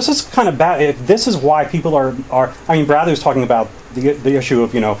this is kind of bad. This is why people are. Bradley was talking about the issue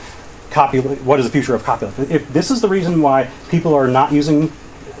of what is the future of copyleft. If this is the reason why people are not using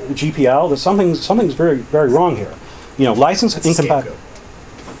GPL, then something's very very wrong here. License incompatible.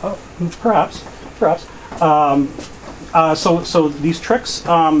 Oh, perhaps. So these tricks,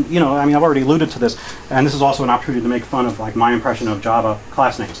 I've already alluded to this, and this is also an opportunity to make fun of my impression of Java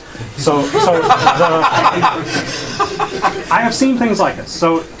class names. I have seen things like this.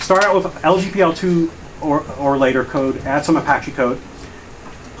 So start out with LGPL2 or later code, add some Apache code.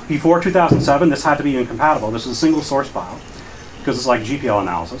 Before 2007, this had to be incompatible. This is a single source file because it's like GPL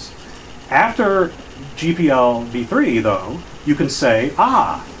analysis. After GPL v3, though, you can say,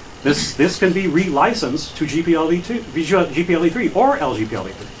 this can be relicensed to GPL v3 or LGPL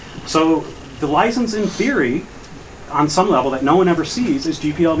v3. So the license in theory, on some level that no one ever sees, is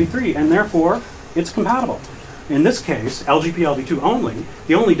GPL v3, and therefore it's compatible. In this case, LGPL v2 only.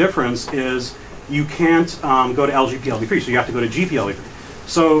 The only difference is you can't go to LGPL v3, so you have to go to GPL v3.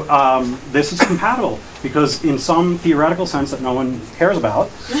 So this is compatible because in some theoretical sense that no one cares about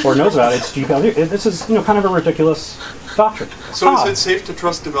or knows about, it's GPL. This is kind of a ridiculous doctrine. So is it safe to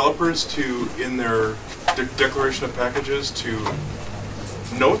trust developers to, in their declaration of packages, to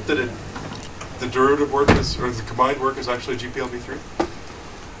note that the derivative work is, or the combined work is actually GPLv3?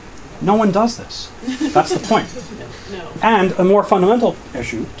 No one does this. That's the point. No. And a more fundamental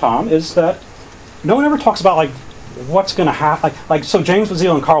issue, Tom, is that no one ever talks about like what's going to happen. Like so, James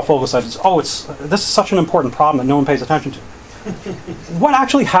Bazile and Carl Fogel said, this is such an important problem that no one pays attention to. What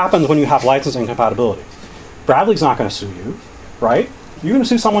actually happens when you have licensing compatibility? Bradley's not going to sue you, right? You're going to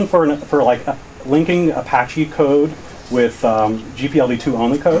sue someone for like linking Apache code with GPLv2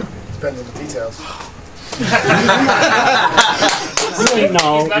 only code. Depends on the details. Really,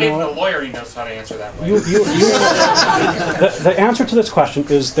 no. He's not even a lawyer. He knows how to answer that way. The answer to this question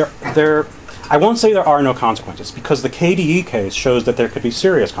is there. I won't say there are no consequences because the KDE case shows that there could be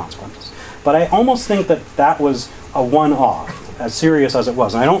serious consequences. But I almost think that was a one-off, as serious as it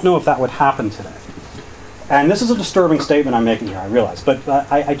was. And I don't know if that would happen today. And this is a disturbing statement I'm making here, I realize. But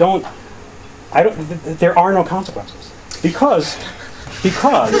I don't. There are no consequences because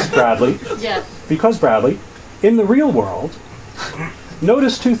Bradley. Yeah. Because Bradley, in the real world,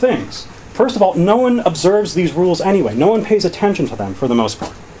 notice two things. First of all, no one observes these rules anyway. No one pays attention to them for the most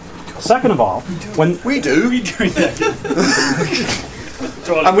part. Second of all, when we do, and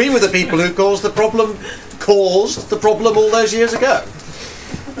we were the people who caused the problem all those years ago.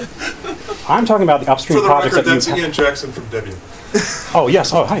 I'm talking about the upstream projects that that's again Jackson from Debian. Oh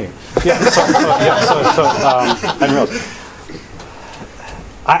yes. Oh hi. Yeah. I didn't realize.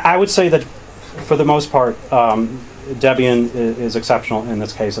 I would say that for the most part, Debian is exceptional in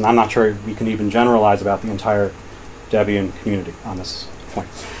this case, and I'm not sure we can even generalize about the entire Debian community on this point.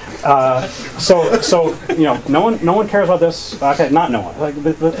 So no one cares about this. Okay, not no one. Like,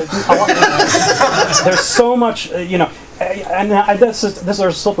 there's so much, and there's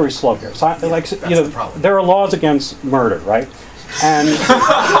a slippery slope here. So there are laws against murder, right? And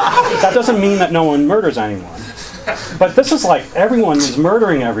that doesn't mean that no one murders anyone. But this is like everyone is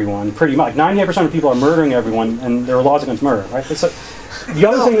murdering everyone pretty much. 98% of people are murdering everyone, and there are laws against murder, right? The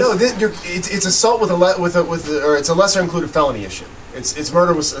other thing is it's assault or it's a lesser included felony issue. It's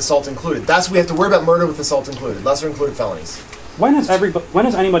murder with assault included. We have to worry about murder with assault included. Lesser included felonies. When has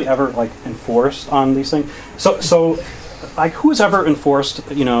anybody ever like enforced on these things? So like who's ever enforced?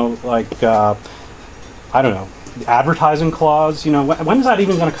 I don't know. The advertising clause, when is that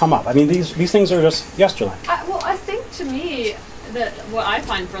even going to come up? I mean, these things are just yesterday. Well, I think to me that what I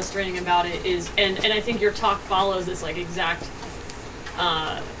find frustrating about it is, and I think your talk follows this like exact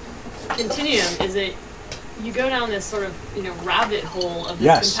continuum, is that you go down this sort of rabbit hole of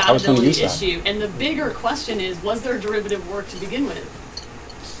this compatibility issue, and the bigger question is, was there derivative work to begin with?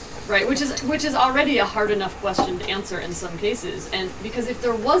 Right, which is already a hard enough question to answer in some cases, and because if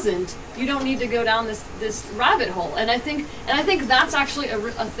there wasn't, you don't need to go down this rabbit hole. And I think that's actually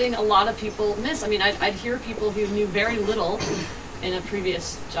a thing a lot of people miss. I mean, I'd hear people who knew very little in a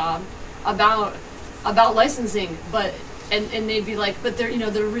previous job about licensing, and they'd be like, but they're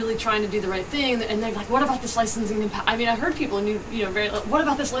really trying to do the right thing, and they're like, what about this licensing? I mean, I heard people who knew very what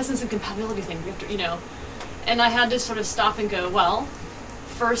about this licensing compatibility thing? We have to, and I had to sort of stop and go, well.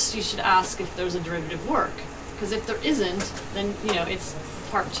 First, you should ask if there's a derivative work, because if there isn't, then it's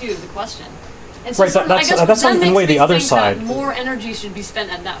part two of the question. And so right, that's in a way the other side. More energy should be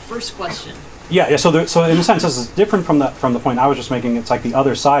spent at that first question. Yeah. So in a sense, this is different from the point I was just making. It's like the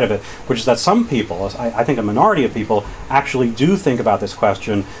other side of it, which is that some people, I think a minority of people, actually do think about this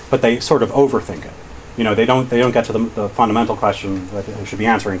question, but they sort of overthink it. They don't get to the fundamental question that they should be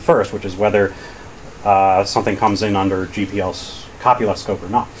answering first, which is whether something comes in under GPL's copyleft scope or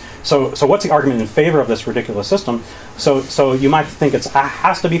not. So what's the argument in favor of this ridiculous system? So you might think it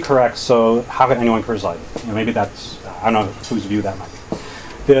has to be correct, so how can anyone criticize it? Maybe that's, I don't know whose view that might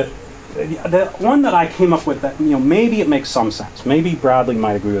be. The one that I came up with that, maybe it makes some sense. Maybe Bradley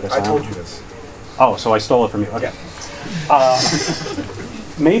might agree with this. I told you this. Oh, so I stole it from you. Okay.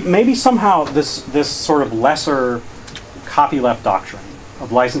 Maybe somehow this sort of lesser copyleft doctrine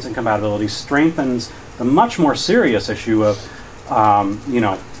of licensing compatibility strengthens the much more serious issue of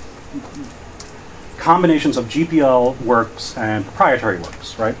combinations of GPL works and proprietary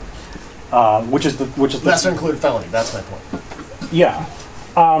works, right? Which is the lesser included felony. That's my point. Yeah,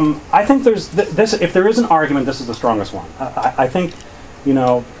 I think there's this. If there is an argument, this is the strongest one. I think,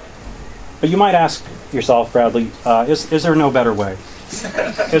 but you might ask yourself, Bradley, is there no better way?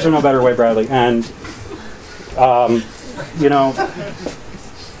 Is there no better way, Bradley? And I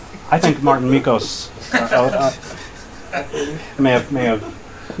think Martin Mikos may have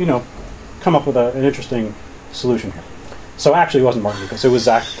come up with an interesting solution here. So actually, it wasn't Martin Lucas; it was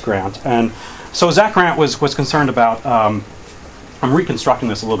Zach Grant. And so Zach Grant was concerned about. I'm reconstructing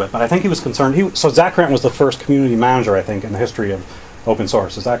this a little bit, but I think he was concerned. So Zach Grant was the first community manager, I think, in the history of open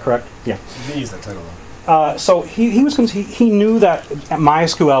source. Is that correct? Yeah. You can use that title. So he knew that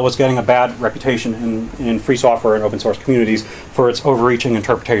MySQL was getting a bad reputation in free software and open source communities for its overreaching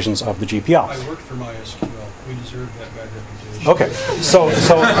interpretations of the GPL. I worked for MySQL. We deserve that bad reputation. Okay,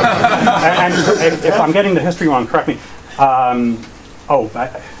 and if I'm getting the history wrong, correct me.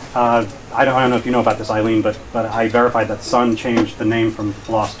 I don't know if you know about this, Eileen, but I verified that Sun changed the name from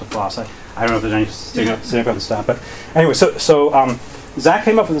Floss to Floss. I don't know if there's any significance to that, but anyway, so Zach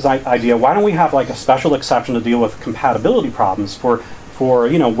came up with this idea. Why don't we have like a special exception to deal with compatibility problems for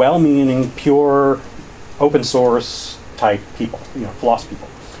well-meaning, pure, open source type people, Floss people.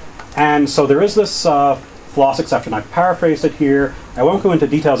 And so there is this Floss exception. I've paraphrased it here. I won't go into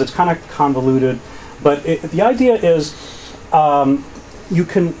details. It's kind of convoluted, but the idea is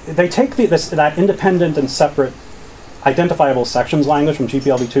they take that independent and separate identifiable sections language from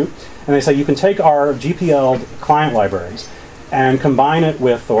GPL-v2, and they say you can take our GPL client libraries and combine it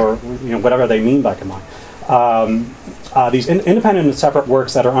with, or whatever they mean by combine, these independent and separate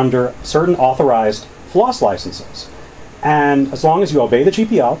works that are under certain authorized Floss licenses. And as long as you obey the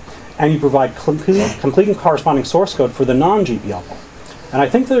GPL and you provide complete and corresponding source code for the non-GPL part. And I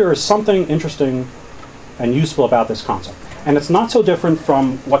think there is something interesting and useful about this concept. And it's not so different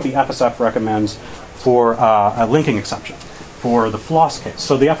from what the FSF recommends for a linking exception for the Floss case.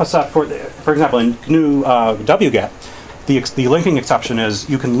 So the FSF, for example, in GNU wget, the linking exception is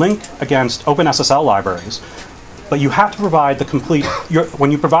you can link against OpenSSL libraries, but you have to provide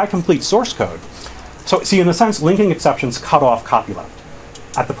when you provide complete source code. So see, in a sense, linking exceptions cut off copyleft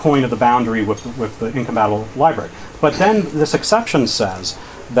at the point of the boundary with the incompatible library. But then this exception says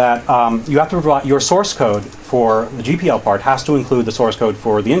that you have to provide your source code for the GPL part has to include the source code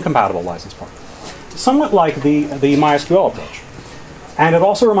for the incompatible license part. Somewhat like the MySQL approach. And it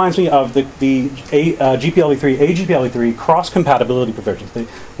also reminds me of the GPL-v3, AGPL-v3 cross-compatibility provisions,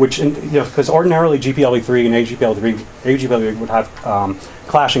 which, because ordinarily GPL-v3 and AGPL-v3 would have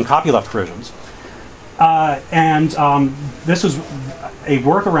clashing copyleft provisions. This was a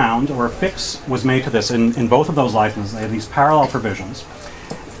workaround, or a fix was made to this in both of those licenses. They have these parallel provisions.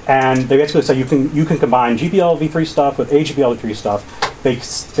 And they basically say you can combine GPL-v3 stuff with AGPL-v3 stuff. They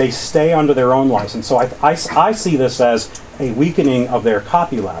stay under their own license. So I see this as a weakening of their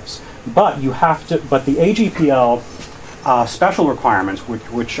copylefts. But the AGPL special requirements,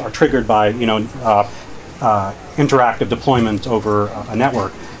 which are triggered by interactive deployment over a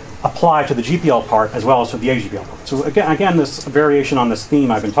network, apply to the GPL part as well as to the AGPL part. So again, this variation on this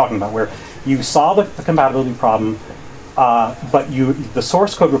theme I've been talking about, where you solve the compatibility problem, but the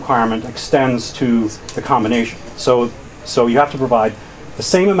source code requirement extends to the combination. So you have to provide the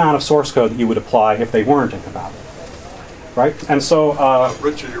same amount of source code that you would apply if they weren't incompatible, right? And so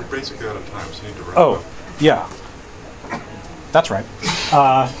Richard, you're basically out of time, so you need to wrap up. Oh, yeah, that's right.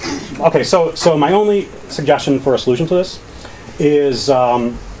 Okay, so my only suggestion for a solution to this is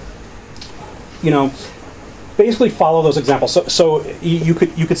basically follow those examples. So you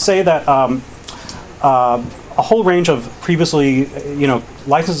could say that a whole range of previously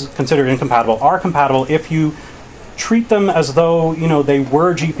licenses considered incompatible are compatible if you treat them as though they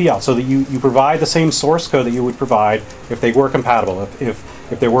were GPL, so that you provide the same source code that you would provide if they were compatible, if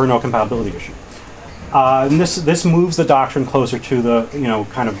there were no compatibility issue. And this moves the doctrine closer to the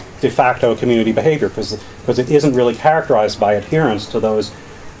kind of de facto community behavior, because it isn't really characterized by adherence to those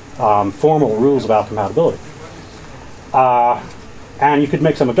formal rules about compatibility. And you could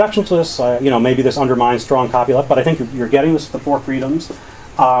make some objections to this. Maybe this undermines strong copyleft, but I think you're getting the four freedoms.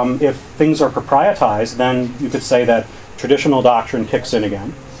 If things are proprietized, then you could say that traditional doctrine kicks in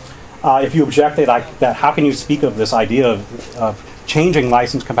again. If you object that how can you speak of this idea of changing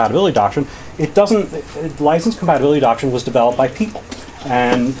license compatibility doctrine? It doesn't. License compatibility doctrine was developed by people,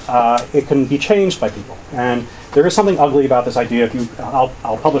 and it can be changed by people. And there is something ugly about this idea.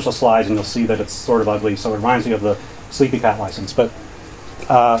 I'll publish the slides, and you'll see that it's sort of ugly. So it reminds me of the Sleepy Cat license, but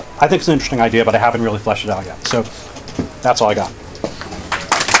I think it's an interesting idea, but I haven't really fleshed it out yet. So that's all I got.